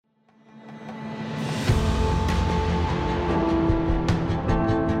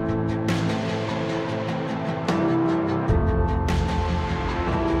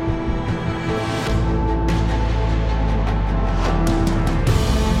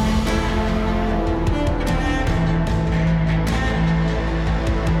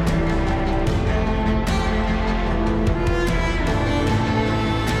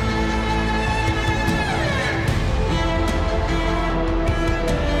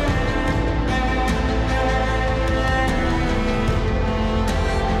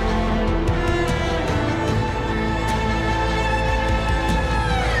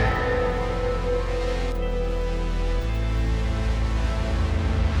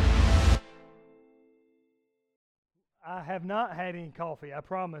I have not had any coffee, I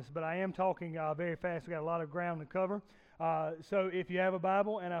promise, but I am talking very fast. We've got a lot of ground to cover. So if you have a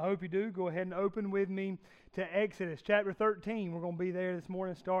Bible, and I hope you do, go ahead and open with me to Exodus chapter 13. We're going to be there this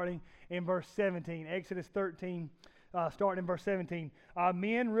morning starting in verse 17. Exodus 13, starting in verse 17.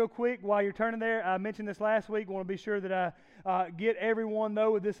 Men, real quick, while you're turning there, I mentioned this last week. I want to be sure that I get everyone,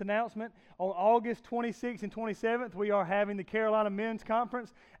 though, with this announcement. On August 26th and 27th, we are having the Carolina Men's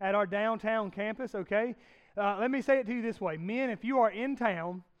Conference at our downtown campus, okay? Let me say it to you this way. Men, if you are in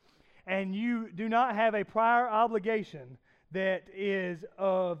town and you do not have a prior obligation that is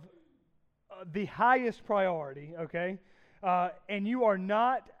of the highest priority, okay, and you are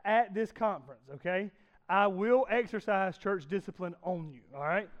not at this conference, okay, I will exercise church discipline on you, all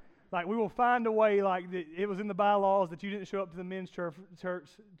right? Like, we will find a way, like it was in the bylaws that you didn't show up to the men's church,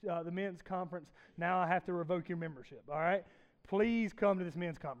 the men's conference. Now I have to revoke your membership, all right? Please come to this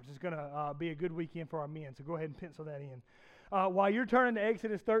men's conference. It's going to be a good weekend for our men, so go ahead and pencil that in. While you're turning to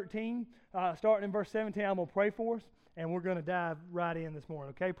Exodus 13, starting in verse 17, I'm going to pray for us, and we're going to dive right in this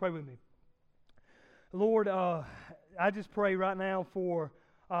morning, okay? Pray with me. Lord, I just pray right now for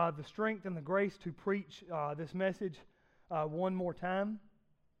the strength and the grace to preach this message one more time.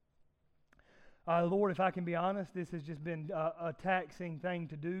 Lord, if I can be honest, this has just been a taxing thing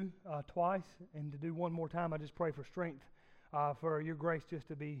to do twice, and to do one more time, I just pray for strength, for your grace just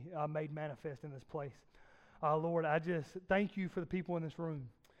to be made manifest in this place. Lord, I just thank you for the people in this room.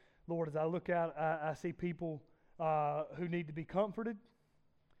 Lord, as I look out, I see people who need to be comforted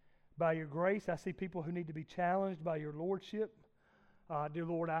by your grace. I see people who need to be challenged by your lordship. Dear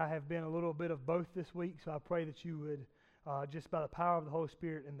Lord, I have been a little bit of both this week, so I pray that you would, just by the power of the Holy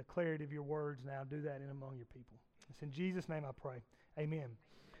Spirit and the clarity of your words, now do that in among your people. It's in Jesus' name I pray. Amen.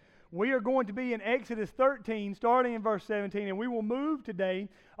 We are going to be in Exodus 13, starting in verse 17, and we will move today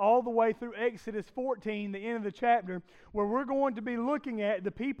all the way through Exodus 14, the end of the chapter, where we're going to be looking at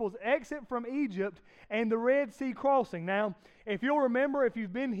the people's exit from Egypt and the Red Sea crossing. Now, if you'll remember, if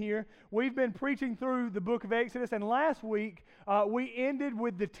you've been here, we've been preaching through the book of Exodus, and last week we ended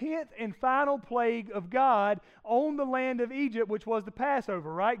with the 10th and final plague of God on the land of Egypt, which was the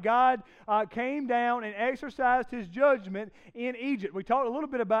Passover, right? God came down and exercised His judgment in Egypt. We talked a little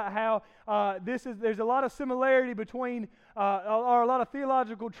bit about how there's a lot of similarity between, or a lot of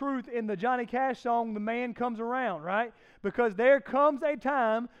theological truth in the Johnny Cash song, The Man Comes Around, right? Because there comes a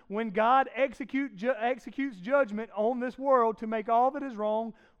time when God executes judgment on this world to make all that is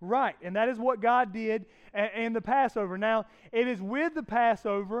wrong right. And that is what God did in the Passover. Now, it is with the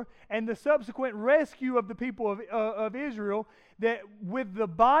Passover and the subsequent rescue of the people of Israel that, with the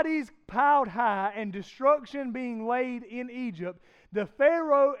bodies piled high and destruction being laid in Egypt, the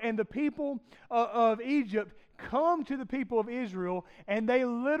Pharaoh and the people of Egypt come to the people of Israel, and they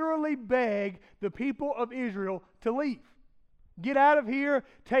literally beg the people of Israel to leave. Get out of here.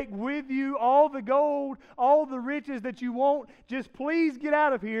 Take with you all the gold, all the riches that you want. Just please get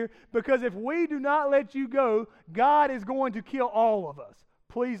out of here, because if we do not let you go, God is going to kill all of us.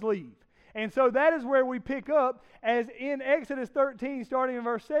 Please leave. And so that is where we pick up, as in Exodus 13, starting in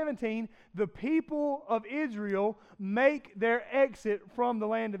verse 17, the people of Israel make their exit from the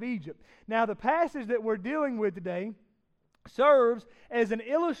land of Egypt. Now, the passage that we're dealing with today serves as an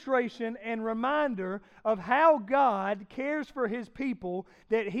illustration and reminder of how God cares for His people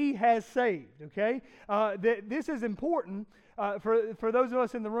that He has saved, okay? This is important for those of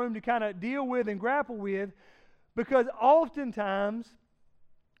us in the room to kind of deal with and grapple with, because oftentimes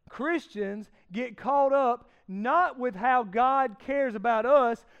Christians get caught up not with how God cares about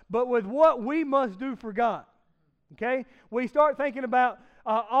us, but with what we must do for God. Okay? We start thinking about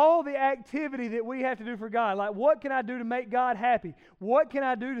all the activity that we have to do for God. Like, what can I do to make God happy? What can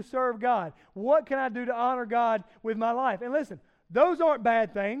I do to serve God? What can I do to honor God with my life? And listen, those aren't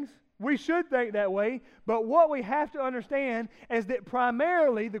bad things. We should think that way, but what we have to understand is that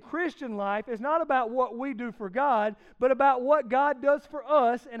primarily the Christian life is not about what we do for God, but about what God does for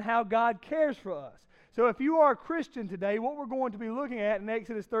us and how God cares for us. So if you are a Christian today, what we're going to be looking at in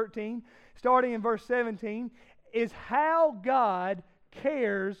Exodus 13, starting in verse 17, is how God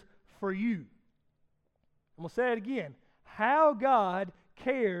cares for you. I'm going to say it again. How God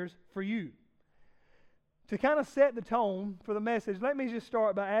cares for you. To kind of set the tone for the message, let me just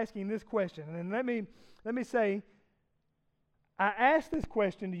start by asking this question. And let me say, I asked this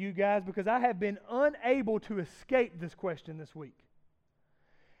question to you guys because I have been unable to escape this question this week.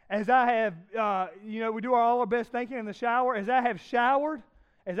 As I have, we do all our best thinking in the shower. As I have showered,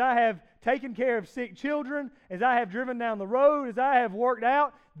 as I have taken care of sick children, as I have driven down the road, as I have worked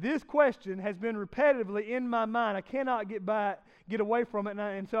out, this question has been repetitively in my mind. I cannot get get away from it,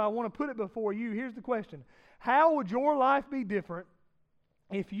 and so I want to put it before you. Here's the question. How would your life be different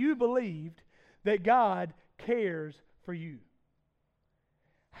if you believed that God cares for you?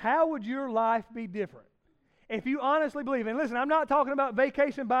 How would your life be different if you honestly believe? And listen, I'm not talking about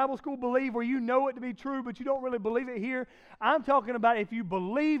Vacation Bible School believe where you know it to be true, but you don't really believe it here. I'm talking about if you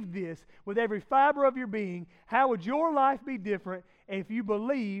believe this with every fiber of your being, how would your life be different if you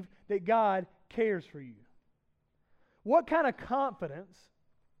believe that God cares for you? What kind of confidence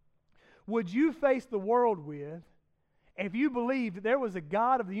would you face the world with if you believed that there was a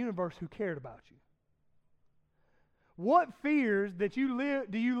God of the universe who cared about you? What fears do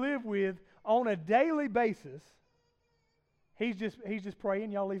you live with on a daily basis? He's just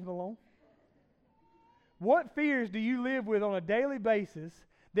praying. Y'all leave him alone. What fears do you live with on a daily basis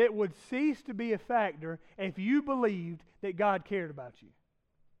that would cease to be a factor if you believed that God cared about you?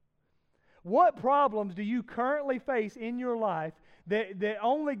 What problems do you currently face in your life that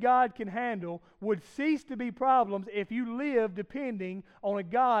only God can handle would cease to be problems if you live depending on a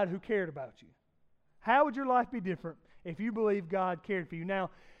God who cared about you? How would your life be different if you believe God cared for you?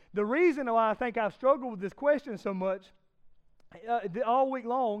 Now, the reason why I think I've struggled with this question so much all week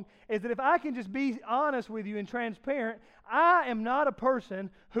long is that if I can just be honest with you and transparent, I am not a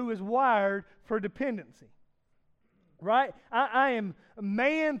person who is wired for dependency. Right? I am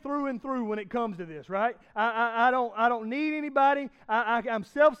man through and through when it comes to this, right? I don't need anybody. I'm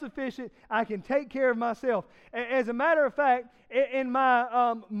self-sufficient. I can take care of myself. As a matter of fact, in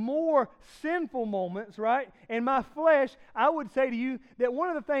my more sinful moments, right, in my flesh, I would say to you that one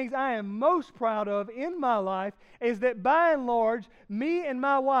of the things I am most proud of in my life is that by and large, me and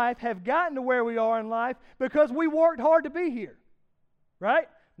my wife have gotten to where we are in life because we worked hard to be here, right?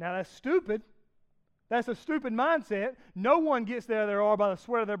 Now that's stupid. That's a stupid mindset. No one gets there they are by the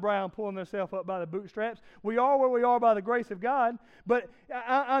sweat of their brow and pulling themselves up by the bootstraps. We are where we are by the grace of God. But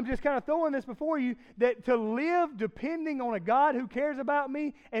I'm just kind of throwing this before you that to live depending on a God who cares about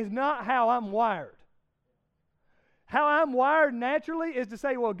me is not how I'm wired. How I'm wired naturally is to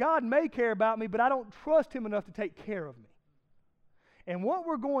say, well, God may care about me, but I don't trust Him enough to take care of me. And what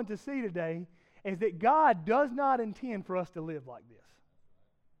we're going to see today is that God does not intend for us to live like this.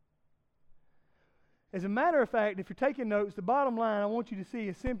 As a matter of fact, if you're taking notes, the bottom line I want you to see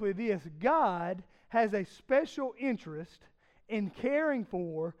is simply this. God has a special interest in caring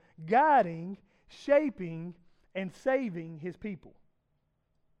for, guiding, shaping, and saving His people.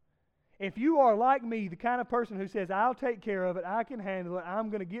 If you are like me, the kind of person who says, I'll take care of it, I can handle it, I'm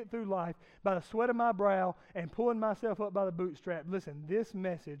going to get through life by the sweat of my brow and pulling myself up by the bootstrap, listen, this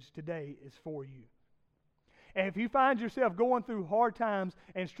message today is for you. And if you find yourself going through hard times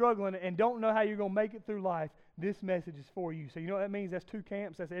and struggling and don't know how you're going to make it through life, this message is for you. So you know what that means? That's two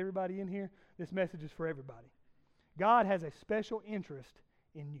camps. That's everybody in here. This message is for everybody. God has a special interest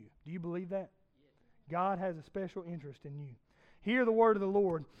in you. Do you believe that? God has a special interest in you. Hear the word of the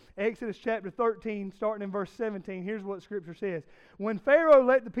Lord. Exodus chapter 13, starting in verse 17, here's what Scripture says. When Pharaoh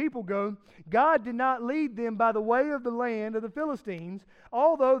let the people go, God did not lead them by the way of the land of the Philistines,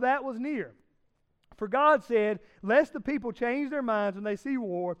 although that was near. For God said, lest the people change their minds when they see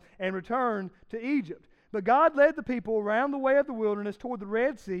war and return to Egypt. But God led the people around the way of the wilderness toward the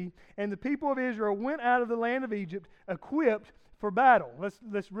Red Sea, and the people of Israel went out of the land of Egypt equipped for battle.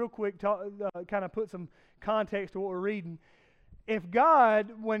 Let's real quick kind of put some context to what we're reading. When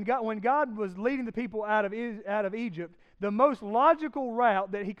God was leading the people out of Egypt, the most logical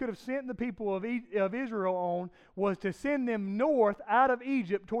route that He could have sent the people of Israel on was to send them north out of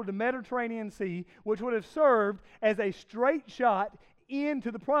Egypt toward the Mediterranean Sea, which would have served as a straight shot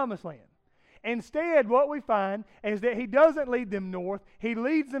into the Promised Land. Instead, what we find is that He doesn't lead them north. He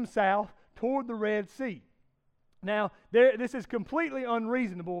leads them south toward the Red Sea. Now, this is completely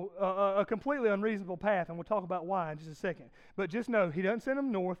unreasonable, a completely unreasonable path, and we'll talk about why in just a second. But just know, He doesn't send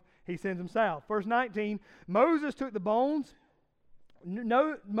them north, He sends them south. Verse 19, Moses took the bones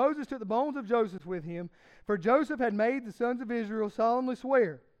of Joseph with him, for Joseph had made the sons of Israel solemnly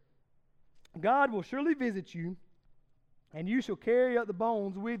swear, God will surely visit you, and you shall carry up the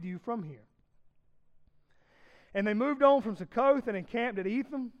bones with you from here. And they moved on from Succoth and encamped at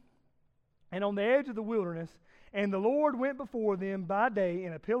Etham, and on the edge of the wilderness. And the Lord went before them by day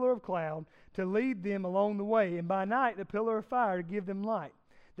in a pillar of cloud to lead them along the way, and by night a pillar of fire to give them light,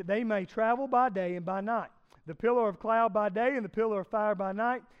 that they may travel by day and by night. The pillar of cloud by day and the pillar of fire by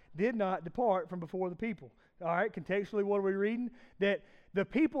night did not depart from before the people. All right, contextually, what are we reading? That the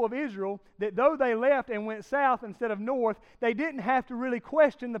people of Israel, that though they left and went south instead of north, they didn't have to really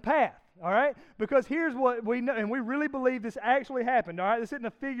question the path. All right? Because here's what we know, and we really believe this actually happened. All right? This isn't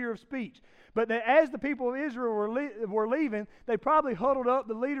a figure of speech. But that as the people of Israel were leaving, they probably huddled up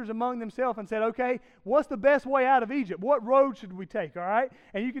the leaders among themselves and said, okay, what's the best way out of Egypt? What road should we take, all right?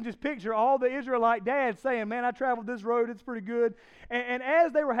 And you can just picture all the Israelite dads saying, man, I traveled this road, it's pretty good. And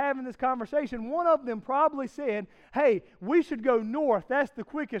as they were having this conversation, one of them probably said, hey, we should go north, that's the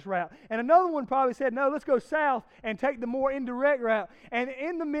quickest route. And another one probably said, no, let's go south and take the more indirect route. And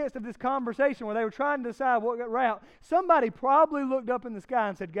in the midst of this conversation where they were trying to decide what route, somebody probably looked up in the sky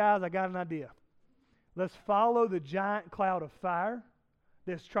and said, guys, I got an idea. Let's follow the giant cloud of fire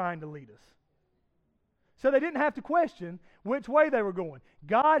that's trying to lead us. So they didn't have to question which way they were going.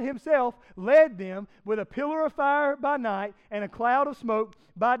 God himself led them with a pillar of fire by night and a cloud of smoke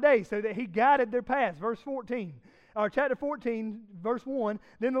by day, so that he guided their paths. Chapter 14, verse 1,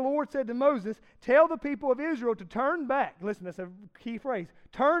 then the Lord said to Moses, tell the people of Israel to turn back. Listen, that's a key phrase.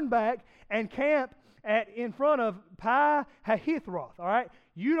 Turn back and camp in front of Pi Hahiroth. All right?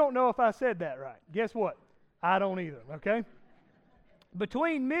 You don't know if I said that right. Guess what? I don't either, okay?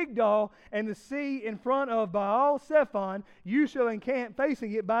 Between Migdol and the sea in front of Baal Zephon, you shall encamp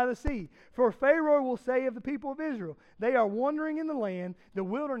facing it by the sea. For Pharaoh will say of the people of Israel, they are wandering in the land, the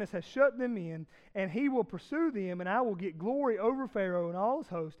wilderness has shut them in, and he will pursue them, and I will get glory over Pharaoh and all his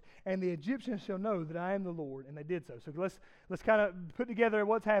host, and the Egyptians shall know that I am the Lord. And they did so. So let's kind of put together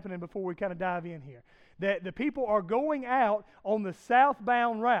what's happening before we kind of dive in here. That the people are going out on the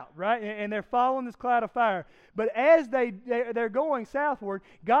southbound route, right? And they're following this cloud of fire. But as they're going southward,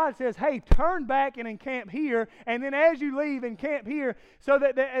 God says, hey, turn back and encamp here. And then as you leave, encamp here. So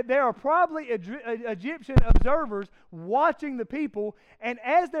that there are probably Egyptian observers watching the people. And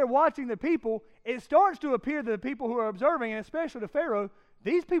as they're watching the people, it starts to appear to the people who are observing, and especially to Pharaoh,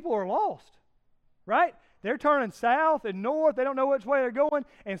 these people are lost, right? They're turning south and north. They don't know which way they're going.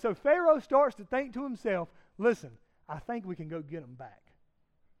 And so Pharaoh starts to think to himself, listen, I think we can go get them back.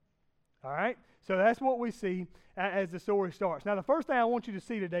 All right? So that's what we see as the story starts. Now, the first thing I want you to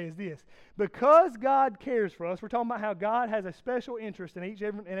see today is this. Because God cares for us, we're talking about how God has a special interest in each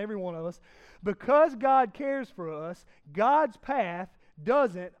and every one of us. Because God cares for us, God's path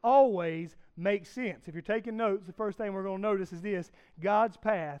doesn't always make sense. If you're taking notes, the first thing we're going to notice is this. God's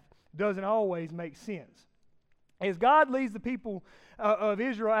path doesn't always make sense. As God leads the people of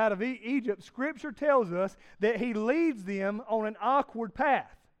Israel out of Egypt, Scripture tells us that he leads them on an awkward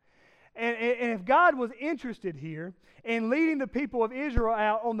path. And if God was interested here in leading the people of Israel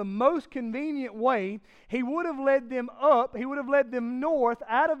out on the most convenient way, he would have led them north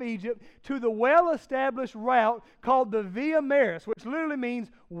out of Egypt to the well-established route called the Via Maris, which literally means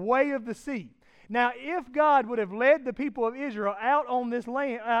way of the sea. Now, if God would have led the people of Israel out on this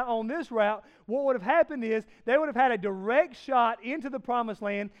route, what would have happened is they would have had a direct shot into the Promised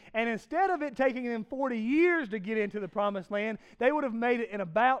Land, and instead of it taking them 40 years to get into the Promised Land, they would have made it in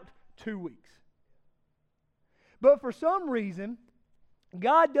about 2 weeks. But for some reason,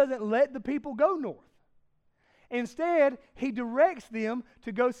 God doesn't let the people go north. Instead, he directs them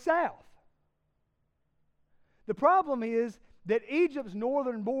to go south. The problem is that Egypt's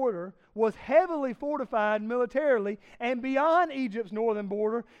northern border was heavily fortified militarily, and beyond Egypt's northern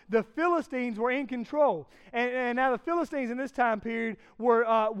border, the Philistines were in control. And now the Philistines in this time period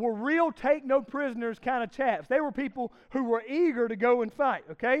were real take-no-prisoners kind of chaps. They were people who were eager to go and fight,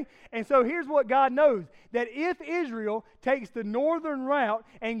 okay? And so here's what God knows, that if Israel takes the northern route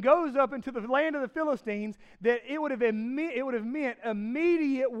and goes up into the land of the Philistines, that it would have meant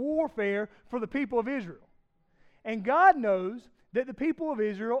immediate warfare for the people of Israel. And God knows that the people of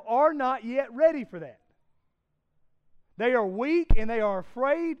Israel are not yet ready for that. They are weak and they are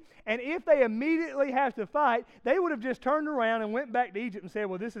afraid, and if they immediately have to fight, they would have just turned around and went back to Egypt and said,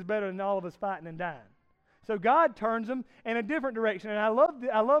 well, this is better than all of us fighting and dying. So God turns them in a different direction. And I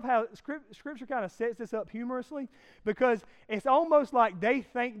love how Scripture kind of sets this up humorously, because it's almost like they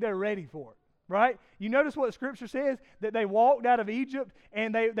think they're ready for it. Right? You notice what Scripture says? That they walked out of Egypt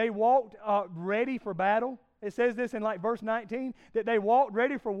and they walked ready for battle. It says this in like verse 19, that they walked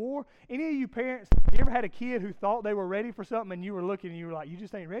ready for war. Any of you parents, you ever had a kid who thought they were ready for something and you were looking and you were like, you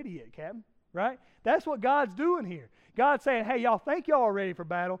just ain't ready yet, Captain? Right? That's what God's doing here. God's saying, hey, y'all think y'all are ready for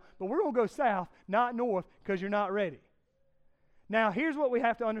battle, but we're going to go south, not north, because you're not ready. Now, here's what we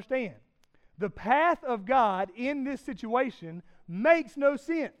have to understand. The path of God in this situation makes no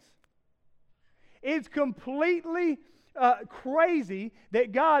sense. It's completely crazy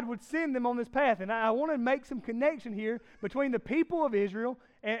that God would send them on this path. And I want to make some connection here between the people of Israel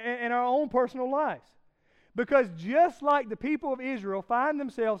and our own personal lives. Because just like the people of Israel find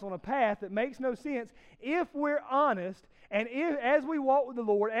themselves on a path that makes no sense, if we're honest, and as we walk with the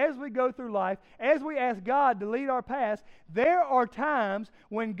Lord, as we go through life, as we ask God to lead our paths, there are times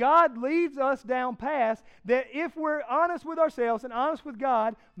when God leads us down paths that, if we're honest with ourselves and honest with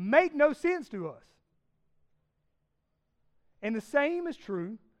God, make no sense to us. And the same is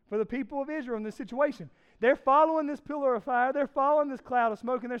true for the people of Israel in this situation. They're following this pillar of fire. They're following this cloud of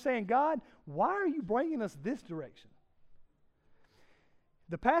smoke, and they're saying, God, why are you bringing us this direction?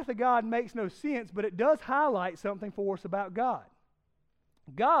 The path of God makes no sense, but it does highlight something for us about God.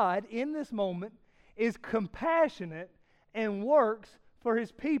 God, in this moment, is compassionate and works for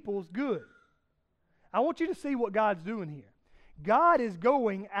His people's good. I want you to see what God's doing here. God is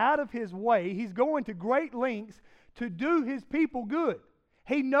going out of His way. He's going to great lengths to do His people good.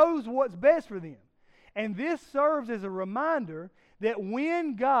 He knows what's best for them. And this serves as a reminder that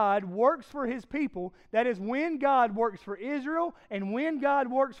when God works for His people, that is, when God works for Israel and when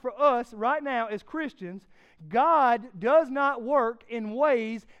God works for us right now as Christians, God does not work in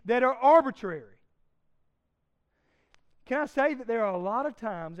ways that are arbitrary. Can I say that there are a lot of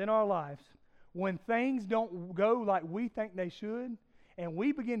times in our lives when things don't go like we think they should, and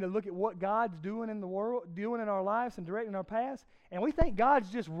we begin to look at what God's doing in the world, doing in our lives and directing our paths, and we think God's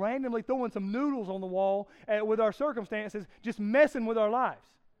just randomly throwing some noodles on the wall with our circumstances, just messing with our lives.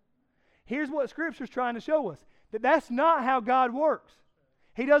 Here's what Scripture's trying to show us, that that's not how God works.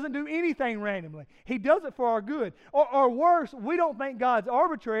 He doesn't do anything randomly. He does it for our good. Or worse, we don't think God's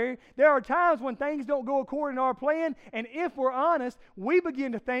arbitrary. There are times when things don't go according to our plan, and if we're honest, we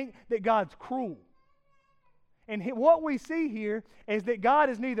begin to think that God's cruel. And what we see here is that God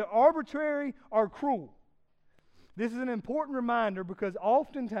is neither arbitrary or cruel. This is an important reminder because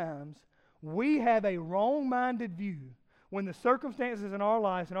oftentimes we have a wrong-minded view when the circumstances in our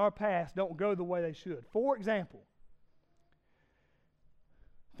lives and our past don't go the way they should. For example,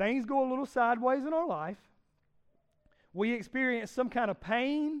 things go a little sideways in our life. We experience some kind of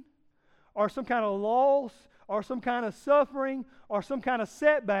pain or some kind of loss or some kind of suffering or some kind of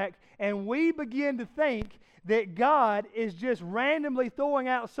setback, and we begin to think that God is just randomly throwing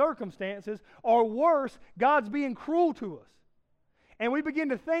out circumstances, or worse, God's being cruel to us. And we begin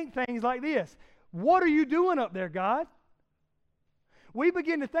to think things like this: what are you doing up there, God? We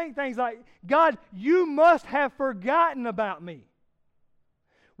begin to think things like, God, you must have forgotten about me.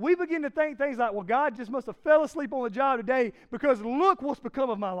 We begin to think things like, well, God just must have fell asleep on the job today because look what's become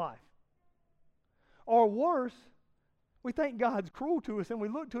of my life. Or worse, we think God's cruel to us, and we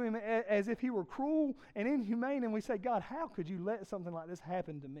look to Him as if He were cruel and inhumane, and we say, God, how could you let something like this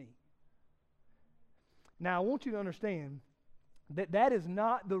happen to me? Now, I want you to understand that that is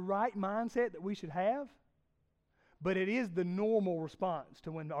not the right mindset that we should have, but it is the normal response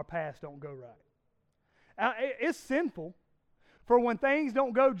to when our paths don't go right. It's sinful for when things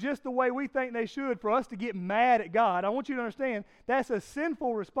don't go just the way we think they should, for us to get mad at God. I want you to understand that's a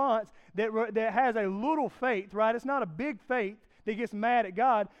sinful response that has a little faith, right? It's not a big faith that gets mad at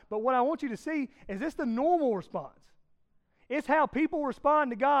God. But what I want you to see is this the normal response. It's how people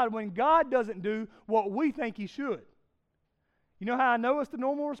respond to God when God doesn't do what we think He should. You know how I know it's the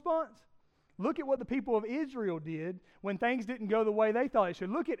normal response? Look at what the people of Israel did when things didn't go the way they thought it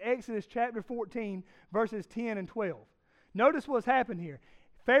should. Look at Exodus chapter 14, verses 10 and 12. Notice what's happened here.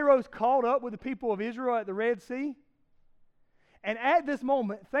 Pharaoh's caught up with the people of Israel at the Red Sea. And at this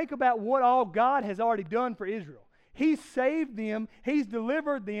moment, think about what all God has already done for Israel. He's saved them. He's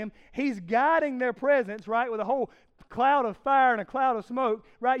delivered them. He's guiding their presence, right, with a whole cloud of fire and a cloud of smoke,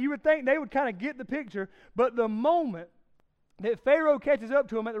 right? You would think they would kind of get the picture. But the moment that Pharaoh catches up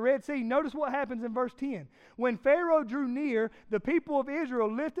to him at the Red Sea, notice what happens in verse 10. When Pharaoh drew near, the people of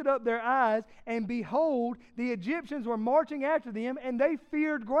Israel lifted up their eyes, and behold, the Egyptians were marching after them, and they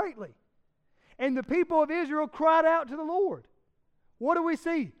feared greatly. And the people of Israel cried out to the Lord. What do we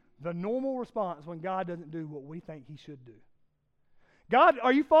see? The normal response when God doesn't do what we think He should do. God,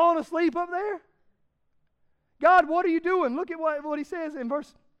 are you falling asleep up there? God, what are you doing? Look at what He says in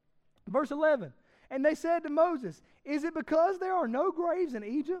verse 11. And they said to Moses, is it because there are no graves in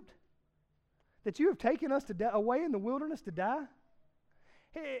Egypt that you have taken us away in the wilderness to die?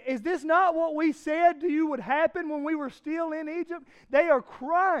 Is this not what we said to you would happen when we were still in Egypt? They are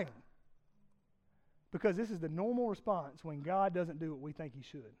crying because this is the normal response when God doesn't do what we think He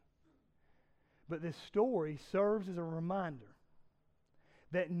should. But this story serves as a reminder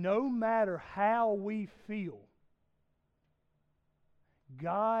that no matter how we feel,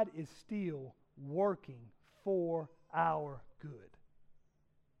 God is still working for our good.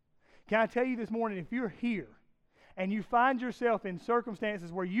 Can I tell you this morning, if you're here and you find yourself in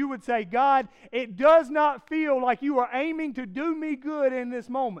circumstances where you would say, God, it does not feel like you are aiming to do me good in this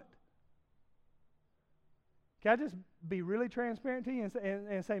moment. Can I just be really transparent to you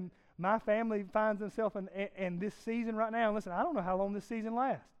and say, my family finds themselves in this season right now. And listen, I don't know how long this season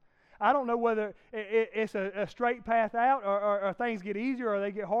lasts. I don't know whether it's a straight path out or things get easier or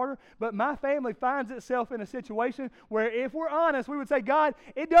they get harder. But my family finds itself in a situation where, if we're honest, we would say, God,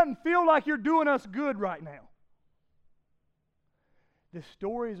 it doesn't feel like you're doing us good right now. This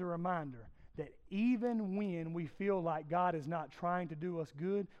story is a reminder that even when we feel like God is not trying to do us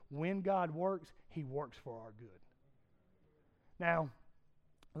good, when God works, He works for our good. Now,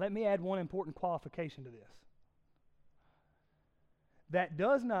 let me add one important qualification to this. That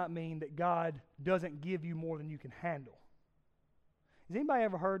does not mean that God doesn't give you more than you can handle. Has anybody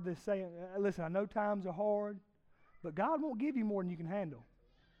ever heard this saying, listen, I know times are hard, but God won't give you more than you can handle?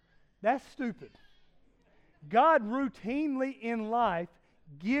 That's stupid. God routinely in life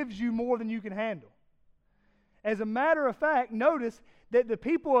gives you more than you can handle. As a matter of fact, notice that the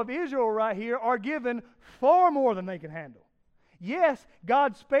people of Israel right here are given far more than they can handle. Yes,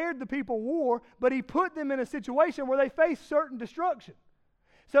 God spared the people war, but He put them in a situation where they faced certain destruction.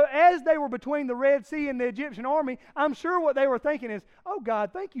 So as they were between the Red Sea and the Egyptian army, I'm sure what they were thinking is, oh God,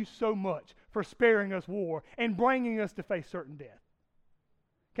 thank you so much for sparing us war and bringing us to face certain death.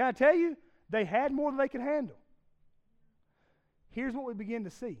 Can I tell you, they had more than they could handle. Here's what we begin to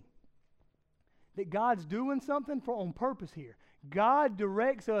see. That God's doing something on purpose here. God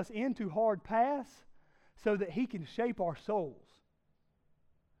directs us into hard paths so that He can shape our souls.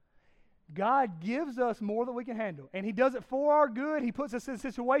 God gives us more than we can handle. And He does it for our good. He puts us in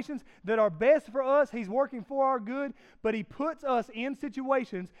situations that are best for us. He's working for our good. But He puts us in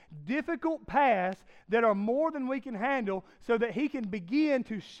situations, difficult paths, that are more than we can handle so that He can begin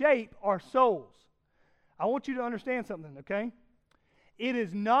to shape our souls. I want you to understand something, okay? It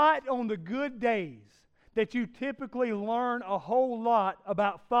is not on the good days that you typically learn a whole lot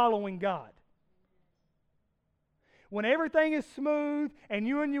about following God. When everything is smooth and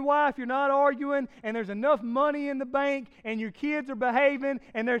you and your wife, you're not arguing and there's enough money in the bank and your kids are behaving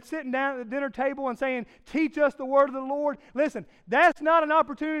and they're sitting down at the dinner table and saying, teach us the word of the Lord. Listen, that's not an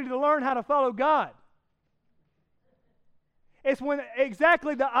opportunity to learn how to follow God. It's when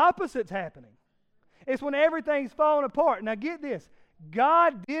exactly the opposite's happening. It's when everything's falling apart. Now get this.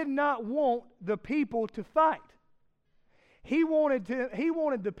 God did not want the people to fight. He wanted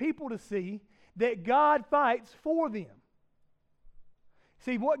the people to see that God fights for them.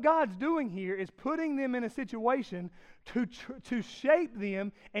 See, what God's doing here is putting them in a situation to shape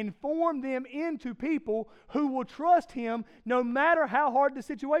them and form them into people who will trust Him no matter how hard the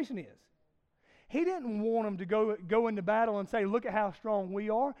situation is. He didn't want them to go into battle and say, look at how strong we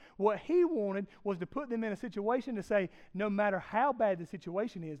are. What He wanted was to put them in a situation to say, no matter how bad the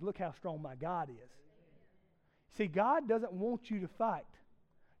situation is, look how strong my God is. See, God doesn't want you to fight.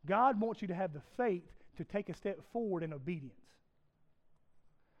 God wants you to have the faith to take a step forward in obedience.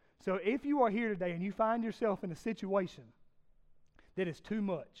 So if you are here today and you find yourself in a situation that is too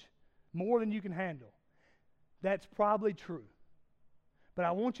much, more than you can handle, that's probably true. But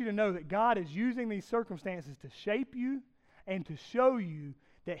I want you to know that God is using these circumstances to shape you and to show you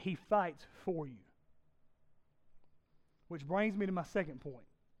that He fights for you. Which brings me to my second point.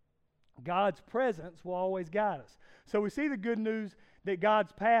 God's presence will always guide us. So we see the good news that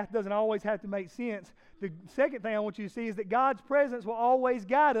God's path doesn't always have to make sense. The second thing I want you to see is that God's presence will always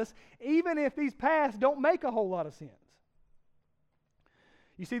guide us, even if these paths don't make a whole lot of sense.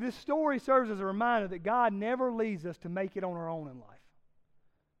 You see, this story serves as a reminder that God never leads us to make it on our own in life.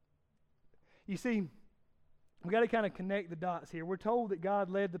 You see, we've got to kind of connect the dots here. We're told that God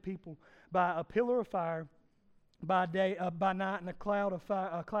led the people by a pillar of fire by night, and a cloud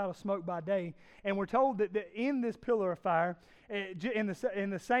of smoke by day. And we're told that in this pillar of fire, in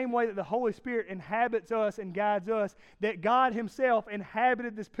the same way that the Holy Spirit inhabits us and guides us, that God Himself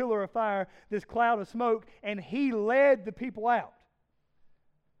inhabited this pillar of fire, this cloud of smoke, and He led the people out.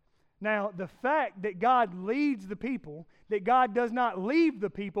 Now, the fact that God leads the people, that God does not leave the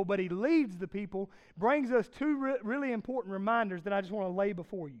people, but He leads the people, brings us two really important reminders that I just want to lay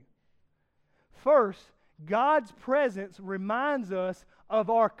before you. First, God's presence reminds us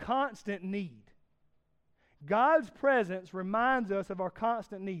of our constant need. God's presence reminds us of our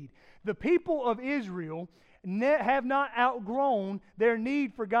constant need. The people of Israel have not outgrown their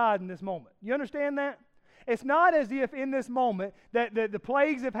need for God in this moment. You understand that? It's not as if in this moment that the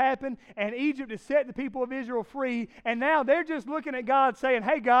plagues have happened and Egypt has set the people of Israel free, and now they're just looking at God saying,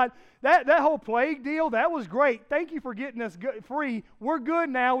 hey God, that whole plague deal, that was great. Thank you for getting us free. We're good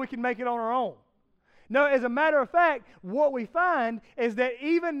now. We can make it on our own. No, as a matter of fact, what we find is that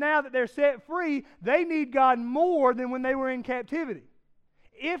even now that they're set free, they need God more than when they were in captivity.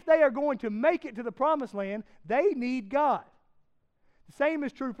 If they are going to make it to the promised land, they need God. The same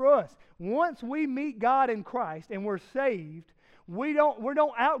is true for us. Once we meet God in Christ and we're saved, we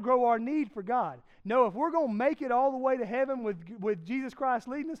don't outgrow our need for God. No, if we're going to make it all the way to heaven with Jesus Christ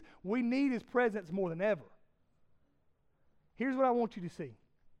leading us, we need His presence more than ever. Here's what I want you to see.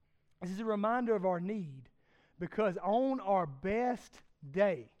 This is a reminder of our need, because on our best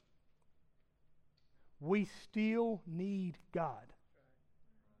day, we still need God.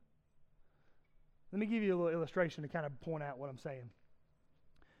 Let me give you a little illustration to kind of point out what I'm saying.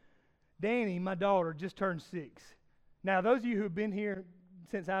 Danny, my daughter, just turned 6. Now, those of you who have been here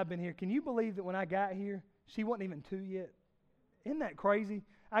since I've been here, can you believe that when I got here, she wasn't even 2 yet? Isn't that crazy?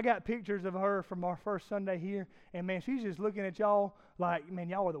 I got pictures of her from our first Sunday here, and man, she's just looking at y'all like, man,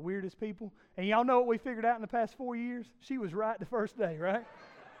 y'all are the weirdest people. And y'all know what we figured out in the past 4 years? She was right the first day, right?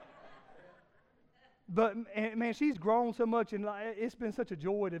 But, man, she's grown so much, and it's been such a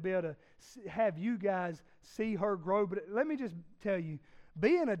joy to be able to have you guys see her grow. But let me just tell you,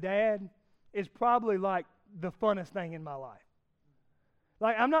 being a dad is probably like the funnest thing in my life.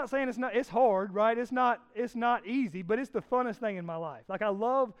 Like, I'm not saying it's hard, right? It's not easy, but it's the funnest thing in my life. Like, I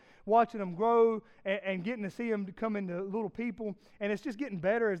love watching them grow and getting to see them come into little people, and it's just getting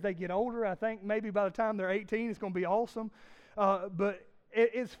better as they get older. I think maybe by the time they're 18, it's going to be awesome, but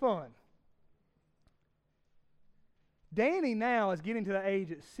it's fun. Danny now is getting to the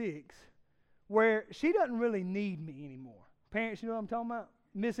age at 6 where she doesn't really need me anymore. Parents, you know what I'm talking about?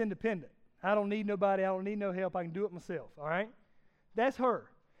 Miss Independent. I don't need nobody. I don't need no help. I can do it myself, all right? That's her.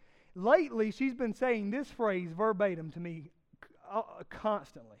 Lately, she's been saying this phrase verbatim to me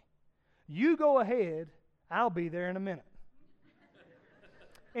constantly. You go ahead, I'll be there in a minute.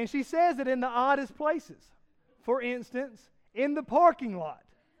 And she says it in the oddest places. For instance, in the parking lot.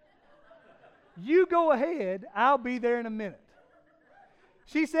 You go ahead, I'll be there in a minute.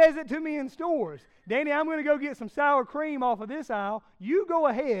 She says it to me in stores. Danny, I'm going to go get some sour cream off of this aisle. You go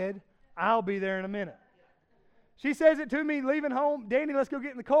ahead, I'll be there in a minute. She says it to me leaving home. Danny, let's go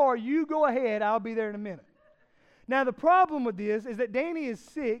get in the car. You go ahead, I'll be there in a minute. Now, the problem with this is that Danny is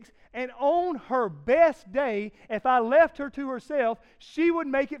 6, and on her best day, if I left her to herself, she would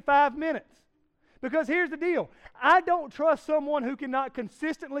make it 5 minutes. Because here's the deal. I don't trust someone who cannot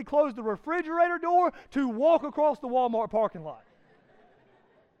consistently close the refrigerator door to walk across the Walmart parking lot.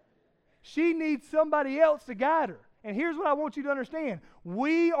 She needs somebody else to guide her. And here's what I want you to understand.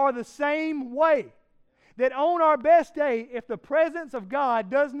 We are the same way. That on our best day, if the presence of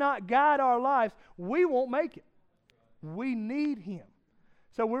God does not guide our lives, we won't make it. We need Him.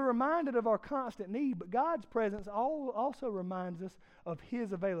 So we're reminded of our constant need, but God's presence also reminds us of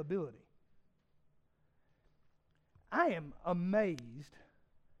His availability. I am amazed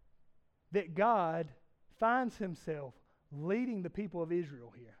that God finds Himself leading the people of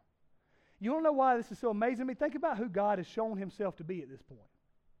Israel here. You want to know why this is so amazing to me? Think about who God has shown Himself to be at this point.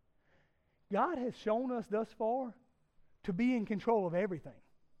 God has shown us thus far to be in control of everything.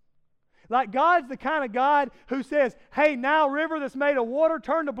 Like, God's the kind of God who says, hey, Nile River that's made of water,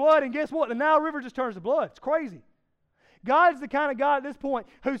 turn to blood, and guess what? The Nile River just turns to blood. It's crazy. God's the kind of God at this point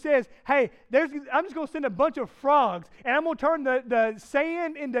who says, hey, I'm just going to send a bunch of frogs, and I'm going to turn the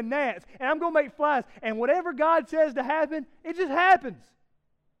sand into gnats, and I'm going to make flies, and whatever God says to happen, it just happens.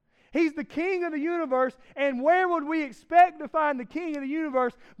 He's the king of the universe, and where would we expect to find the king of the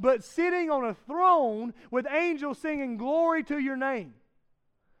universe but sitting on a throne with angels singing glory to your name?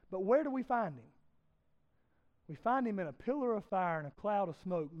 But where do we find Him? We find Him in a pillar of fire and a cloud of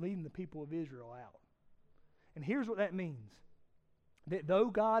smoke leading the people of Israel out. And here's what that means. That though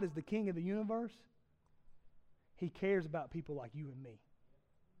God is the king of the universe, He cares about people like you and me.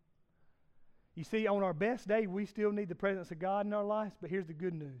 You see, on our best day, we still need the presence of God in our lives, but here's the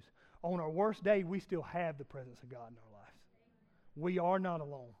good news. On our worst day, we still have the presence of God in our lives. We are not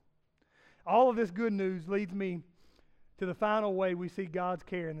alone. All of this good news leads me to the final way we see God's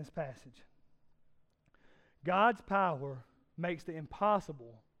care in this passage. God's power makes the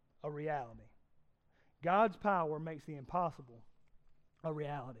impossible a reality. God's power makes the impossible a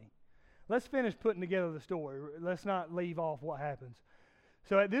reality. Let's finish putting together the story. Let's not leave off what happens.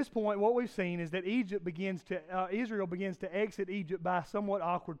 So at this point, what we've seen is that Israel begins to exit Egypt by a somewhat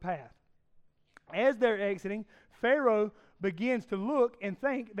awkward path. As they're exiting, Pharaoh begins to look and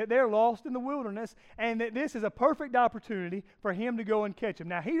think that they're lost in the wilderness and that this is a perfect opportunity for him to go and catch them.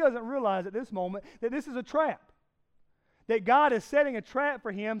 Now, he doesn't realize at this moment that this is a trap. That God is setting a trap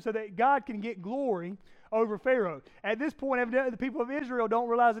for him so that God can get glory over Pharaoh. At this point, evidently, the people of Israel don't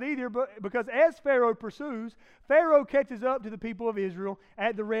realize it either, but because as Pharaoh pursues, Pharaoh catches up to the people of Israel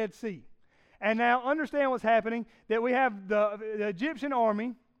at the Red Sea. And now understand what's happening, that we have the Egyptian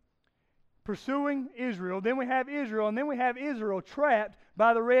army pursuing Israel, then we have Israel, and then we have Israel trapped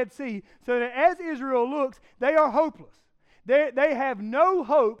by the Red Sea, so that as Israel looks, they are hopeless. They have no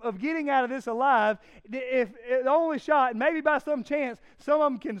hope of getting out of this alive. If the only shot, maybe by some chance, some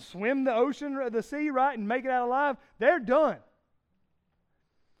of them can swim the ocean or the sea, right, and make it out alive, they're done.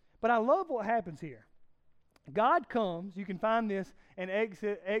 But I love what happens here. God comes, you can find this in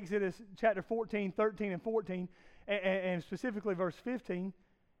Exodus chapter 14, 13, and 14, and specifically verse 15.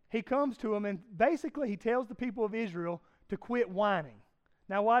 He comes to them and basically he tells the people of Israel to quit whining.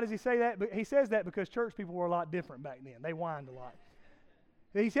 Now, why does he say that? He says that because church people were a lot different back then. They whined a lot.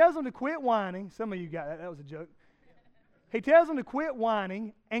 He tells them to quit whining. Some of you got that. That was a joke. He tells them to quit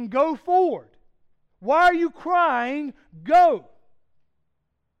whining and go forward. Why are you crying? Go.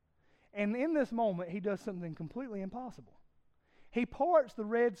 And in this moment, he does something completely impossible. He parts the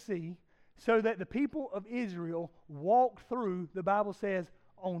Red Sea so that the people of Israel walk through, the Bible says,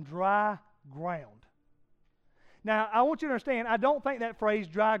 on dry ground. Now, I want you to understand, I don't think that phrase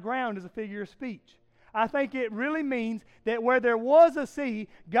dry ground is a figure of speech. I think it really means that where there was a sea,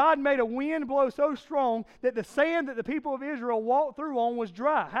 God made a wind blow so strong that the sand that the people of Israel walked through on was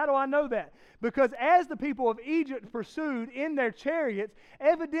dry. How do I know that? Because as the people of Egypt pursued in their chariots,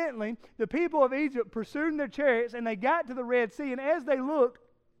 evidently the people of Egypt pursued in their chariots and they got to the Red Sea, and as they looked,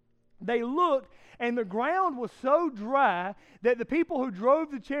 and the ground was so dry that the people who drove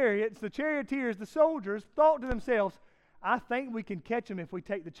the chariots, the charioteers, the soldiers, thought to themselves, I think we can catch them if we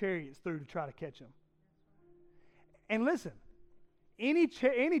take the chariots through to try to catch them. And listen, any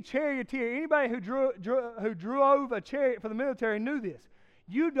charioteer, anybody who drove a chariot for the military knew this.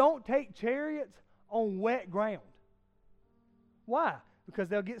 You don't take chariots on wet ground. Why? Because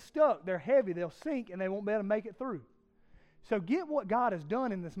they'll get stuck, they're heavy, they'll sink, and they won't be able to make it through. So get what God has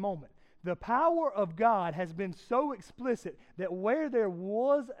done in this moment. The power of God has been so explicit that where there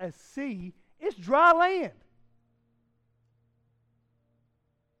was a sea, it's dry land.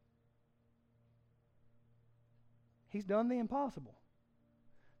 He's done the impossible.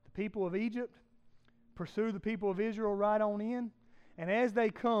 The people of Egypt pursue the people of Israel right on in. And as they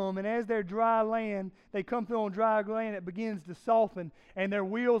come, and as they're dry land, they come through on dry land, it begins to soften, and their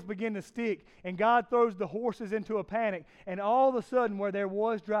wheels begin to stick, and God throws the horses into a panic, and all of a sudden, where there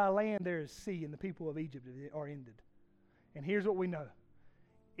was dry land, there is sea, and the people of Egypt are ended. And here's what we know.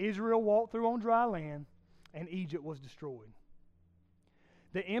 Israel walked through on dry land, and Egypt was destroyed.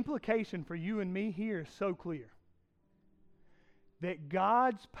 The implication for you and me here is so clear. That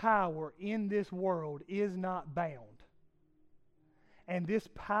God's power in this world is not bound. And this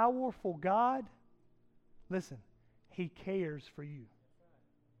powerful God, listen, He cares for you.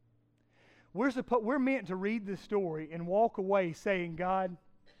 We're meant to read this story and walk away saying, God,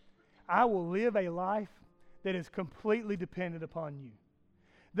 I will live a life that is completely dependent upon you.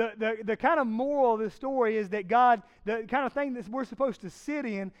 The kind of moral of this story is that God, the kind of thing that we're supposed to sit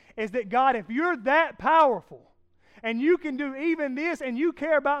in is that God, if you're that powerful, and you can do even this, and you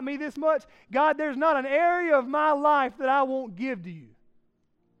care about me this much, God, there's not an area of my life that I won't give to you.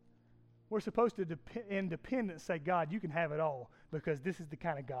 We're supposed to, in dependence, say, God, you can have it all, because this is the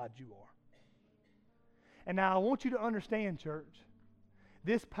kind of God you are. And now I want you to understand, church,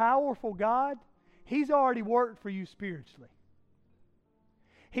 this powerful God, He's already worked for you spiritually.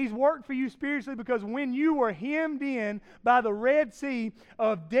 He's worked for you spiritually because when you were hemmed in by the Red Sea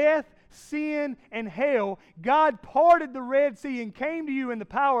of death, sin, and hell, God parted the Red Sea and came to you in the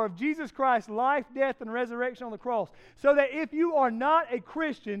power of Jesus Christ's life, death, and resurrection on the cross. So that if you are not a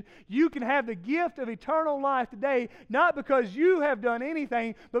Christian, you can have the gift of eternal life today, not because you have done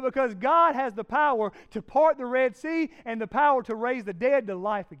anything, but because God has the power to part the Red Sea and the power to raise the dead to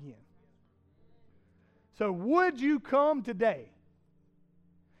life again. So would you come today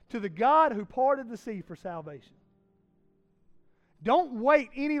to the God who parted the sea for salvation? Don't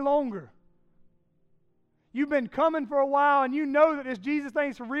wait any longer. You've been coming for a while and you know that this Jesus thing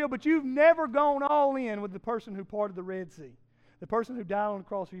is for real, but you've never gone all in with the person who parted the Red Sea, the person who died on the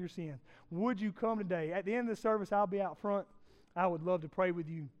cross for your sin. Would you come today? At the end of the service, I'll be out front. I would love to pray with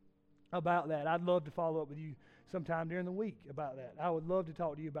you about that. I'd love to follow up with you sometime during the week about that. I would love to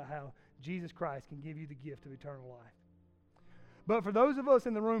talk to you about how Jesus Christ can give you the gift of eternal life. But for those of us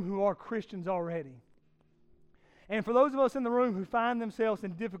in the room who are Christians already, and for those of us in the room who find themselves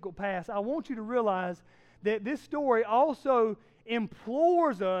in difficult paths, I want you to realize that this story also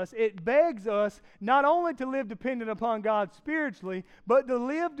implores us, it begs us not only to live dependent upon God spiritually, but to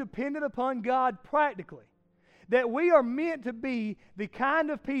live dependent upon God practically. That we are meant to be the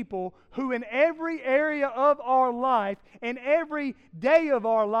kind of people who in every area of our life and every day of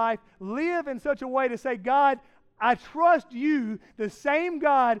our life live in such a way to say, God, I trust you, the same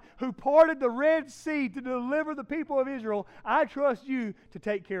God who parted the Red Sea to deliver the people of Israel. I trust you to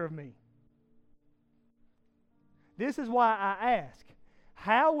take care of me. This is why I ask,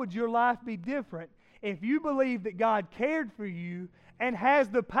 how would your life be different if you believe that God cared for you and has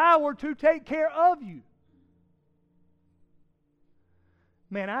the power to take care of you?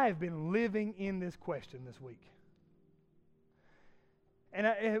 Man, I have been living in this question this week. And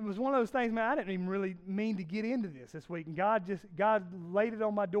it was one of those things, man, I didn't even really mean to get into this week. And God laid it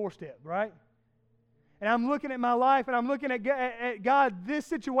on my doorstep, right? And I'm looking at my life and I'm looking at God, this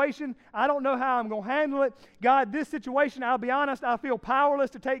situation, I don't know how I'm going to handle it. God, this situation, I'll be honest, I feel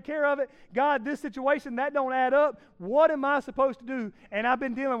powerless to take care of it. God, this situation, that don't add up. What am I supposed to do? And I've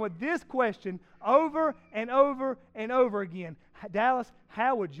been dealing with this question over and over and over again. Dallas,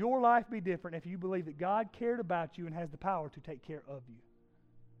 how would your life be different if you believe that God cared about you and has the power to take care of you?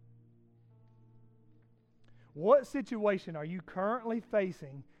 What situation are you currently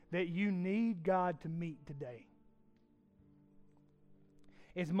facing that you need God to meet today?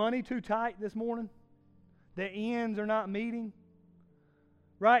 Is money too tight this morning? The ends are not meeting?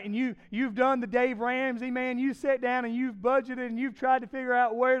 Right? And you've done the Dave Ramsey, man. You sat down and you've budgeted and you've tried to figure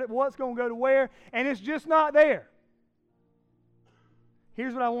out what's going to go to where, and it's just not there.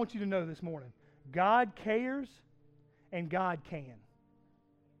 Here's what I want you to know this morning. God cares and God can.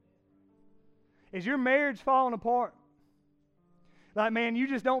 Is your marriage falling apart? Like, man, you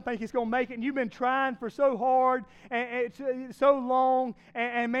just don't think it's going to make it, and you've been trying for so hard and it's so long,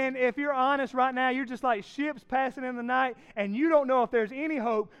 and man, if you're honest right now, you're just like ships passing in the night, and you don't know if there's any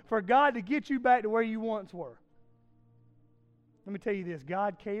hope for God to get you back to where you once were. Let me tell you this,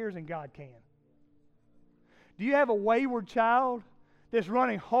 God cares and God can. Do you have a wayward child that's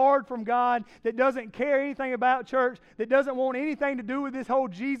running hard from God, that doesn't care anything about church, that doesn't want anything to do with this whole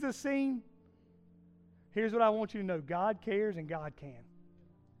Jesus scene? Here's what I want you to know. God cares and God can.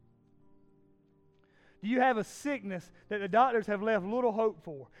 Do you have a sickness that the doctors have left little hope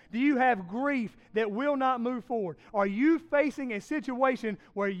for? Do you have grief that will not move forward? Are you facing a situation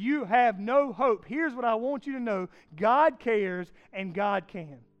where you have no hope? Here's what I want you to know. God cares and God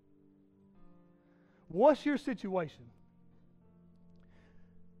can. What's your situation?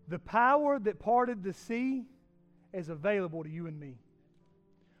 The power that parted the sea is available to you and me.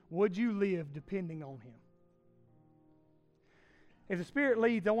 Would you live depending on Him? If the Spirit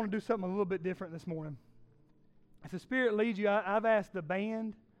leads, I want to do something a little bit different this morning. If the Spirit leads you, I've asked the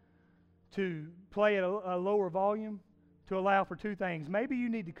band to play at a lower volume to allow for two things. Maybe you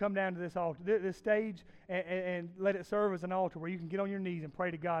need to come down to this altar, this stage, and let it serve as an altar where you can get on your knees and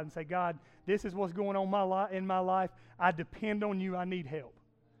pray to God and say, God, this is what's going on in my life. I depend on you. I need help.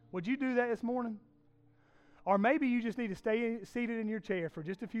 Would you do that this morning? Or maybe you just need to stay seated in your chair for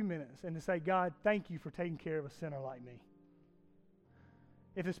just a few minutes and to say, God, thank you for taking care of a sinner like me.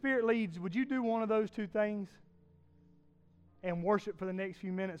 If the Spirit leads, would you do one of those two things and worship for the next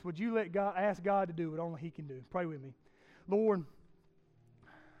few minutes? Would you ask God to do what only He can do? Pray with me. Lord,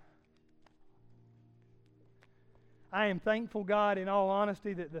 I am thankful, God, in all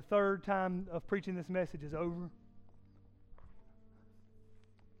honesty, that the third time of preaching this message is over.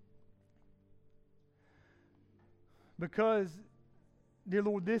 Because, dear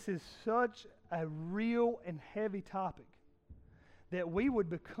Lord, this is such a real and heavy topic that we would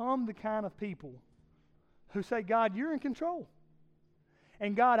become the kind of people who say, God, you're in control.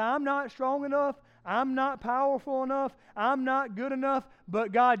 And God, I'm not strong enough. I'm not powerful enough. I'm not good enough.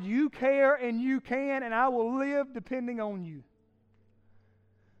 But God, you care and you can, and I will live depending on you.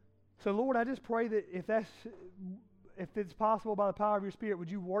 So, Lord, I just pray that if it's possible by the power of your Spirit,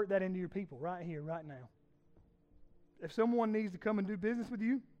 would you work that into your people right here, right now? If someone needs to come and do business with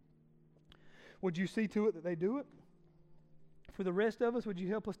you, would you see to it that they do it? For the rest of us, would you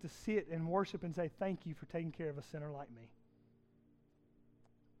help us to sit and worship and say, thank you for taking care of a sinner like me?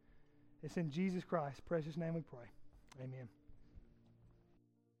 It's in Jesus Christ's precious name we pray. Amen.